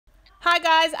Hi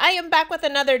guys, I am back with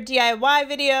another DIY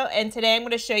video, and today I'm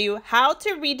going to show you how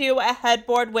to redo a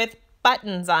headboard with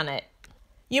buttons on it.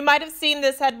 You might have seen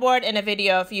this headboard in a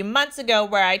video a few months ago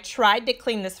where I tried to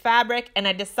clean this fabric and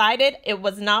I decided it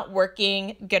was not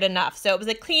working good enough. So it was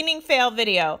a cleaning fail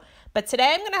video. But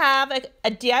today I'm going to have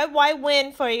a DIY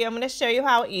win for you. I'm going to show you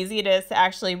how easy it is to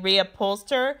actually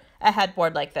reupholster a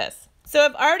headboard like this. So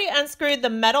I've already unscrewed the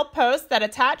metal posts that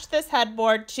attach this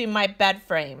headboard to my bed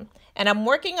frame. And I'm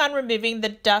working on removing the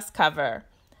dust cover.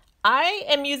 I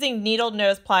am using needle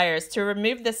nose pliers to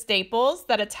remove the staples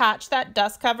that attach that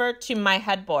dust cover to my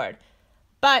headboard.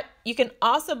 But you can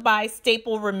also buy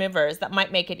staple removers that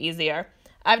might make it easier.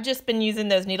 I've just been using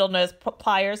those needle nose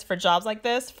pliers for jobs like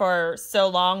this for so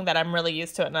long that I'm really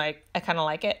used to it and I kind of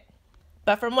like it.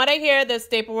 But from what I hear, those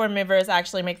staple removers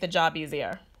actually make the job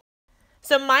easier.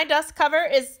 So my dust cover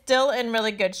is still in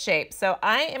really good shape. So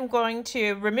I am going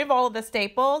to remove all of the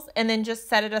staples and then just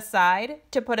set it aside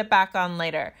to put it back on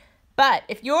later. But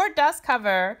if your dust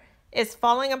cover is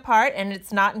falling apart and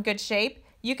it's not in good shape,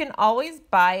 you can always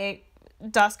buy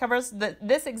dust covers.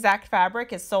 This exact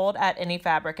fabric is sold at any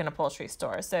fabric and upholstery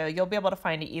store. So you'll be able to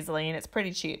find it easily and it's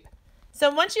pretty cheap. So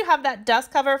once you have that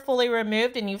dust cover fully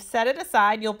removed and you've set it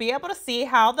aside, you'll be able to see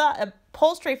how the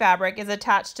upholstery fabric is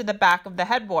attached to the back of the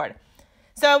headboard.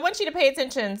 So I want you to pay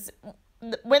attention.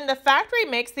 When the factory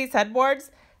makes these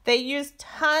headboards, they use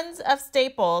tons of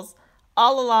staples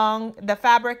all along the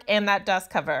fabric and that dust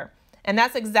cover. And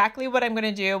that's exactly what I'm going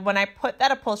to do when I put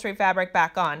that upholstery fabric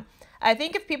back on. I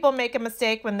think if people make a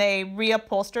mistake when they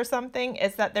reupholster something,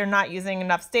 is that they're not using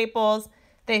enough staples.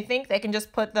 They think they can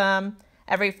just put them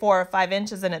every 4 or 5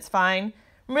 inches and it's fine.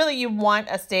 Really, you want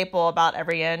a staple about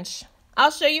every inch.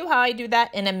 I'll show you how I do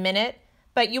that in a minute.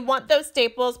 But you want those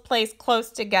staples placed close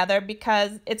together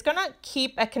because it's going to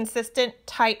keep a consistent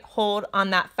tight hold on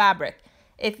that fabric.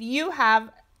 If you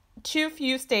have too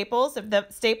few staples, if the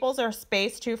staples are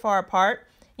spaced too far apart,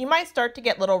 you might start to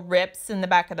get little rips in the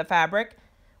back of the fabric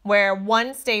where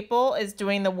one staple is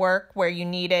doing the work where you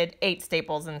needed 8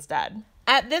 staples instead.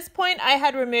 At this point, I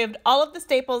had removed all of the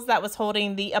staples that was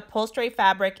holding the upholstery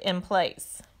fabric in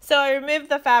place. So I removed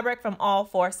the fabric from all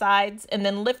 4 sides and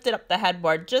then lifted up the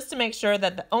headboard just to make sure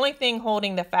that the only thing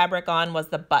holding the fabric on was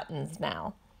the buttons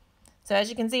now. So as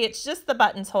you can see, it's just the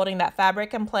buttons holding that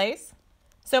fabric in place.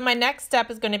 So my next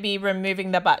step is going to be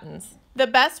removing the buttons. The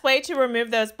best way to remove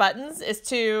those buttons is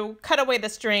to cut away the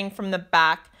string from the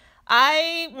back.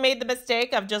 I made the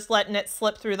mistake of just letting it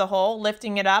slip through the hole,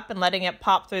 lifting it up and letting it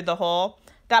pop through the hole.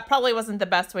 That probably wasn't the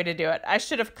best way to do it. I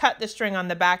should have cut the string on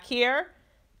the back here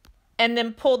and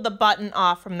then pulled the button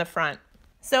off from the front.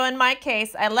 So in my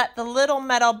case, I let the little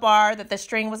metal bar that the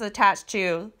string was attached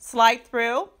to slide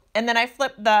through, and then I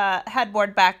flipped the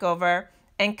headboard back over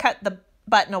and cut the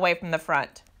button away from the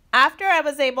front. After I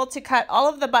was able to cut all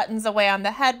of the buttons away on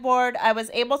the headboard, I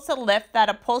was able to lift that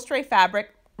upholstery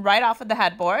fabric right off of the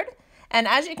headboard. And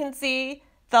as you can see,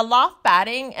 the loft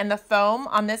batting and the foam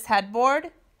on this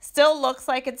headboard still looks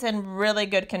like it's in really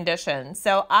good condition.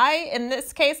 So in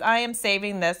this case, I am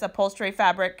saving this upholstery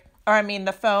fabric,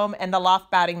 the foam and the loft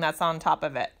batting that's on top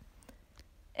of it.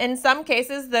 In some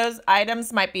cases, those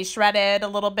items might be shredded a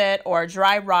little bit or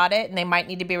dry rotted and they might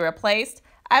need to be replaced.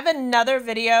 I have another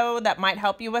video that might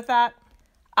help you with that.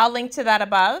 I'll link to that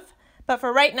above. But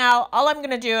for right now, all I'm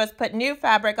gonna do is put new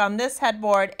fabric on this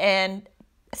headboard and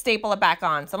staple it back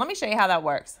on. So let me show you how that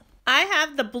works. I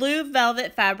have the blue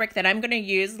velvet fabric that I'm going to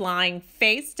use lying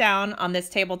face down on this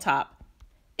tabletop.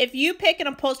 If you pick an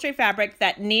upholstery fabric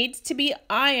that needs to be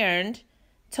ironed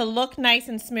to look nice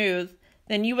and smooth,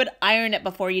 then you would iron it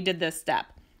before you did this step.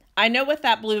 I know with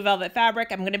that blue velvet fabric,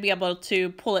 I'm going to be able to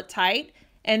pull it tight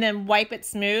and then wipe it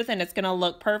smooth and it's going to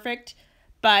look perfect.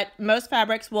 But most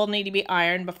fabrics will need to be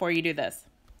ironed before you do this.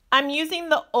 I'm using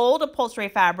the old upholstery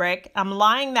fabric. I'm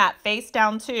lying that face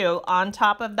down too on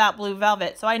top of that blue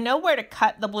velvet. So I know where to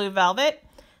cut the blue velvet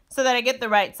so that I get the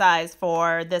right size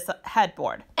for this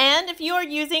headboard. And if you are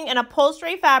using an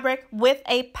upholstery fabric with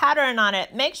a pattern on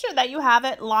it, make sure that you have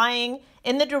it lying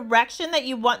in the direction that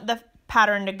you want the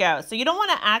pattern to go. So you don't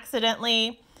want to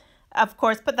accidentally, of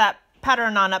course, put that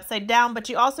pattern on upside down, but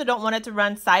you also don't want it to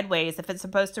run sideways if it's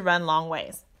supposed to run long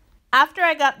ways. After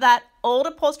I got that old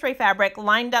upholstery fabric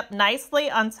lined up nicely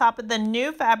on top of the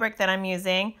new fabric that I'm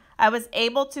using, I was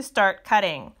able to start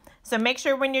cutting. So make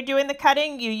sure when you're doing the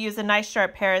cutting, you use a nice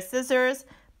sharp pair of scissors.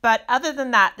 But other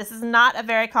than that, this is not a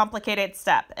very complicated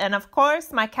step. And of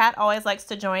course, my cat always likes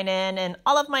to join in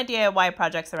all of my DIY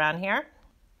projects around here.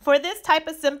 For this type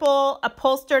of simple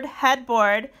upholstered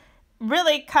headboard,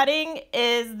 really cutting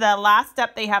is the last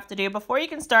step they have to do before you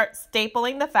can start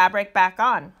stapling the fabric back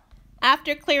on.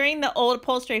 After clearing the old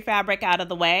upholstery fabric out of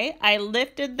the way, I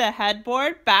lifted the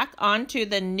headboard back onto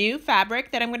the new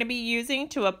fabric that I'm going to be using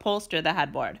to upholster the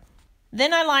headboard.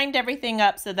 Then I lined everything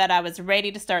up so that I was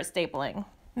ready to start stapling.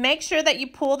 Make sure that you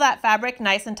pull that fabric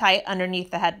nice and tight underneath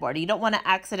the headboard. You don't want to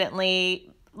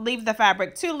accidentally leave the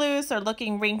fabric too loose or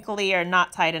looking wrinkly or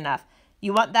not tight enough.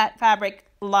 You want that fabric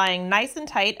lying nice and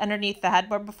tight underneath the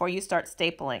headboard before you start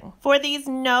stapling. For these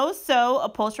no-sew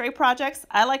upholstery projects,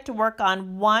 I like to work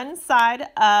on one side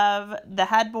of the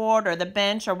headboard or the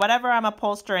bench or whatever I'm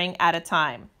upholstering at a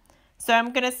time. So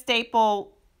I'm going to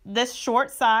staple this short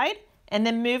side and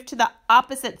then move to the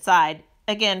opposite side,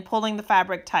 again pulling the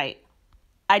fabric tight.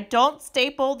 I don't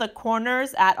staple the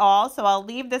corners at all, so I'll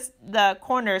leave the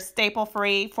corners staple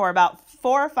free for about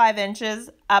 4 or 5 inches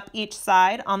up each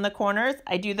side on the corners.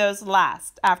 I do those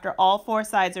last after all 4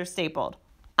 sides are stapled.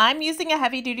 I'm using a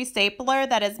heavy-duty stapler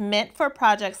that is meant for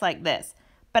projects like this,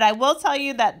 but I will tell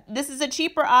you that this is a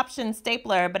cheaper option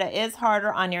stapler, but it is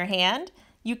harder on your hand.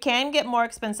 You can get more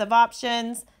expensive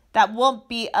options that will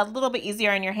be a little bit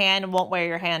easier on your hand and won't wear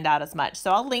your hand out as much.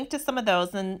 So I'll link to some of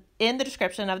those in the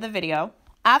description of the video.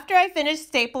 After I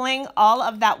finished stapling all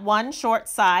of that one short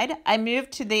side, I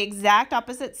moved to the exact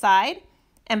opposite side,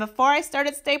 and before I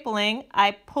started stapling,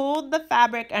 I pulled the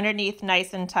fabric underneath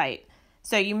nice and tight.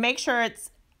 So you make sure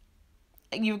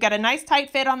you've got a nice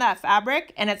tight fit on that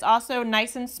fabric, and it's also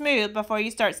nice and smooth before you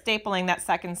start stapling that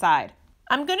second side.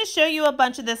 I'm going to show you a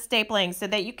bunch of this stapling so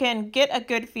that you can get a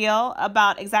good feel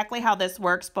about exactly how this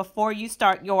works before you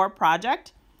start your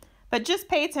project. But just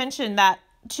pay attention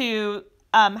to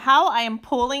how I am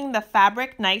pulling the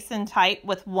fabric nice and tight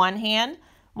with one hand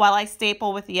while I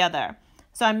staple with the other.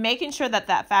 So I'm making sure that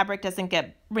that fabric doesn't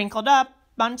get wrinkled up,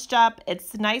 bunched up.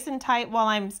 It's nice and tight while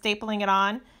I'm stapling it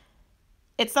on.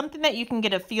 It's something that you can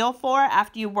get a feel for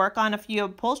after you work on a few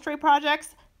upholstery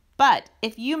projects. But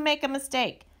if you make a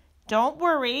mistake, don't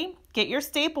worry. Get your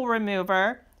staple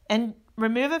remover and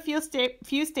remove a few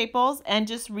staples and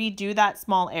just redo that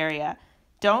small area.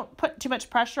 Don't put too much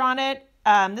pressure on it.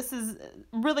 This is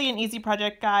really an easy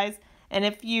project, guys, and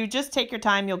if you just take your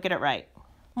time, you'll get it right.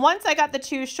 Once I got the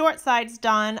 2 short sides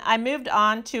done, I moved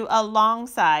on to a long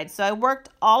side. So I worked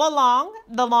all along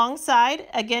the long side.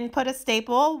 Again, put a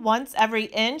staple once every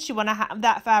inch. You want to have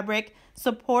that fabric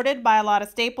supported by a lot of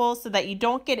staples so that you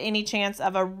don't get any chance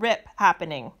of a rip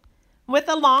happening. With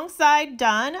the long side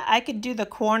done, I could do the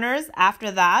corners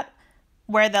after that,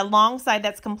 where the long side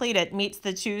that's completed meets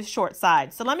the 2 short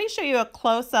sides. So let me show you a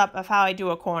close-up of how I do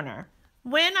a corner.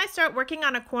 When I start working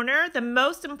on a corner, the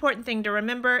most important thing to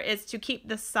remember is to keep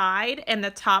the side and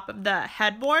the top of the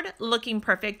headboard looking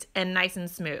perfect and nice and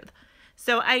smooth.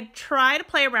 So I try to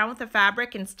play around with the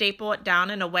fabric and staple it down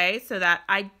in a way so that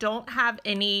I don't have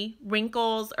any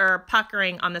wrinkles or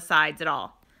puckering on the sides at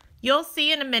all. You'll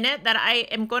see in a minute that I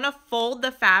am going to fold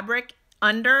the fabric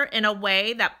under in a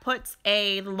way that puts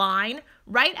a line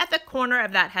right at the corner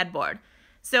of that headboard.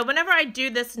 So whenever I do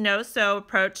this no-sew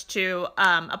approach to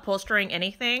upholstering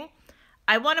anything,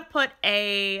 I want to put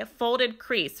a folded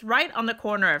crease right on the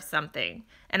corner of something.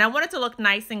 And I want it to look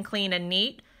nice and clean and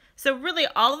neat. So really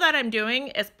all of that I'm doing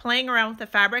is playing around with the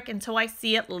fabric until I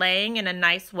see it laying in a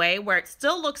nice way where it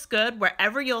still looks good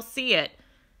wherever you'll see it.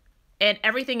 And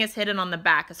everything is hidden on the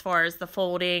back as far as the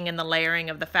folding and the layering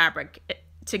of the fabric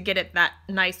to get it that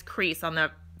nice crease on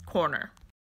the corner.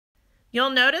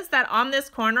 You'll notice that on this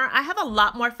corner, I have a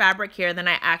lot more fabric here than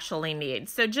I actually need.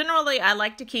 So generally, I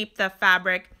like to keep the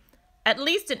fabric at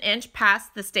least an inch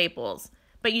past the staples,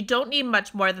 but you don't need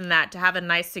much more than that to have a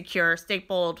nice, secure,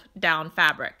 stapled down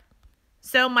fabric.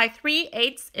 So my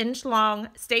 3/8 inch long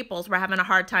staples were having a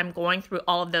hard time going through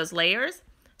all of those layers.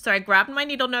 So I grabbed my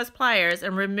needle nose pliers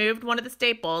and removed one of the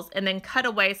staples and then cut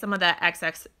away some of that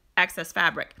excess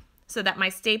fabric so that my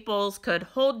staples could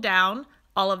hold down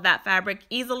all of that fabric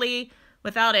easily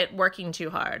without it working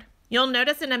too hard. You'll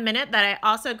notice in a minute that I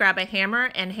also grab a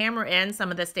hammer and hammer in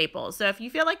some of the staples. So if you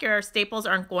feel like your staples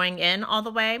aren't going in all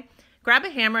the way, grab a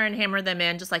hammer and hammer them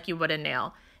in just like you would a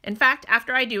nail. In fact,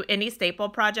 after I do any staple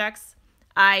projects,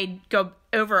 I go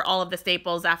over all of the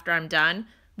staples after I'm done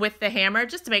with the hammer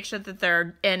just to make sure that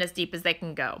they're in as deep as they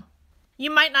can go. You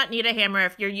might not need a hammer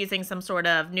if you're using some sort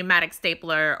of pneumatic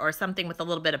stapler or something with a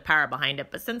little bit of power behind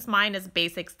it, but since mine is a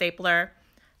basic stapler,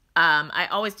 I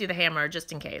always do the hammer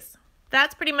just in case.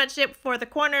 That's pretty much it for the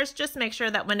corners. Just make sure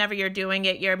that whenever you're doing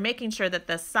it, you're making sure that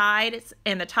the sides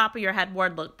and the top of your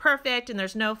headboard look perfect and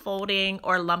there's no folding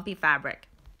or lumpy fabric.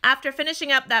 After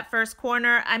finishing up that first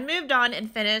corner, I moved on and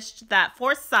finished that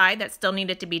fourth side that still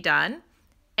needed to be done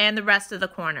and the rest of the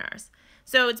corners.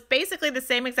 So it's basically the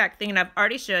same exact thing that I've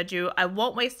already showed you. I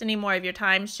won't waste any more of your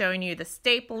time showing you the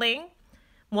stapling.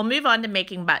 we'll move on to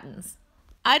making buttons.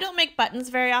 I don't make buttons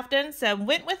very often, so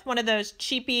went with one of those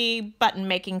cheapy button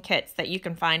making kits that you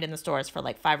can find in the stores for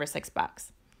like $5 or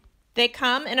 $6. They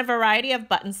come in a variety of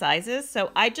button sizes,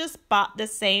 so I just bought the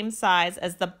same size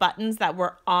as the buttons that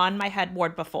were on my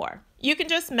headboard before. You can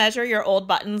just measure your old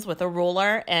buttons with a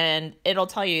ruler and it'll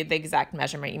tell you the exact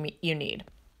measurement you need.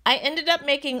 I ended up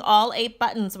making all 8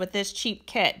 buttons with this cheap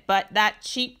kit, but that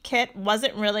cheap kit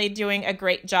wasn't really doing a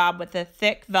great job with the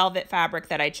thick velvet fabric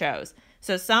that I chose.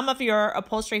 So some of your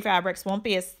upholstery fabrics won't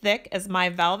be as thick as my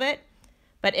velvet,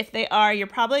 but if they are, you're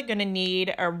probably going to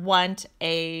need or want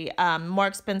a more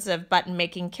expensive button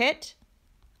making kit.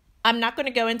 I'm not going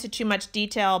to go into too much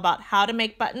detail about how to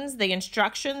make buttons. The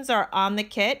instructions are on the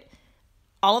kit.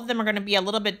 All of them are going to be a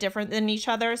little bit different than each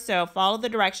other, so follow the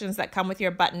directions that come with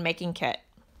your button making kit.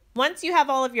 Once you have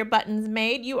all of your buttons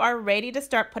made, you are ready to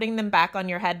start putting them back on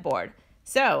your headboard.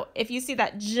 So if you see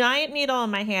that giant needle in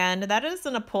my hand, that is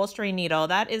an upholstery needle.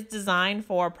 That is designed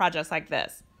for projects like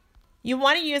this. You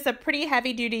want to use a pretty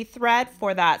heavy duty thread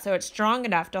for that so it's strong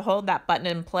enough to hold that button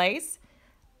in place.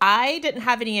 I didn't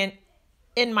have any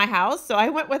in my house, so I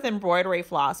went with embroidery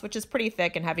floss, which is pretty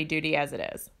thick and heavy duty as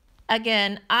it is.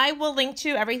 Again, I will link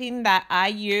to everything that I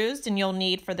used and you'll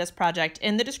need for this project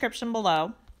in the description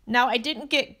below. Now, I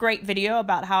didn't get great video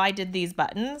about how I did these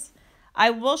buttons. I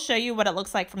will show you what it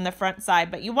looks like from the front side,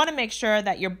 but you want to make sure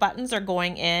that your buttons are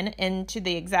going into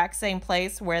the exact same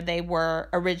place where they were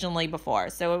originally before.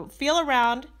 So feel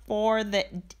around for the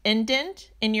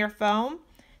indent in your foam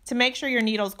to make sure your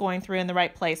needle's going through in the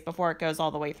right place before it goes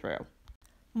all the way through.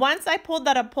 Once I pulled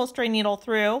that upholstery needle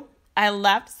through, I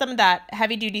left some of that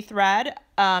heavy duty thread,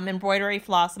 embroidery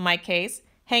floss in my case,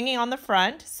 hanging on the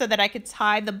front so that I could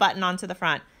tie the button onto the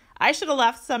front. I should have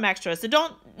left some extra, so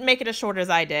don't make it as short as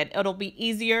I did. It'll be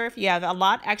easier if you have a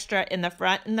lot extra in the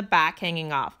front and the back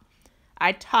hanging off.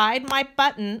 I tied my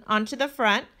button onto the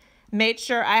front, made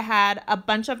sure I had a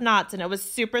bunch of knots, and it was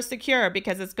super secure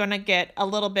because it's going to get a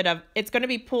little bit of, it's going to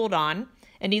be pulled on.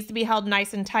 It needs to be held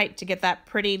nice and tight to get that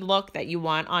pretty look that you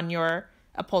want on your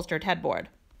upholstered headboard.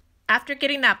 After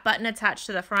getting that button attached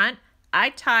to the front, I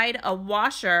tied a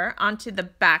washer onto the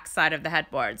back side of the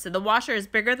headboard. So the washer is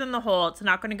bigger than the hole. It's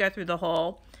not going to go through the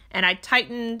hole. And I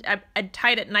tied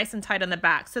it nice and tight on the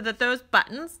back so that those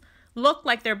buttons look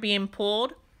like they're being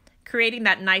pulled, creating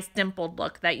that nice dimpled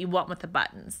look that you want with the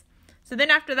buttons. So then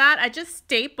after that, I just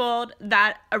stapled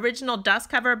that original dust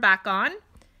cover back on,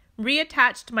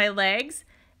 reattached my legs,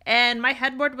 and my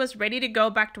headboard was ready to go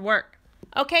back to work.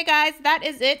 Okay guys, that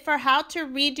is it for how to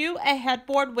redo a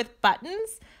headboard with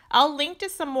buttons. I'll link to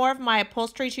some more of my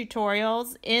upholstery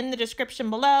tutorials in the description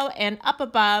below and up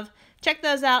above. Check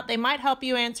those out. They might help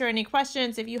you answer any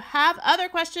questions. If you have other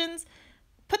questions,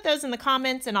 put those in the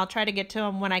comments and I'll try to get to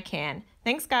them when I can.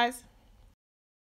 Thanks, guys.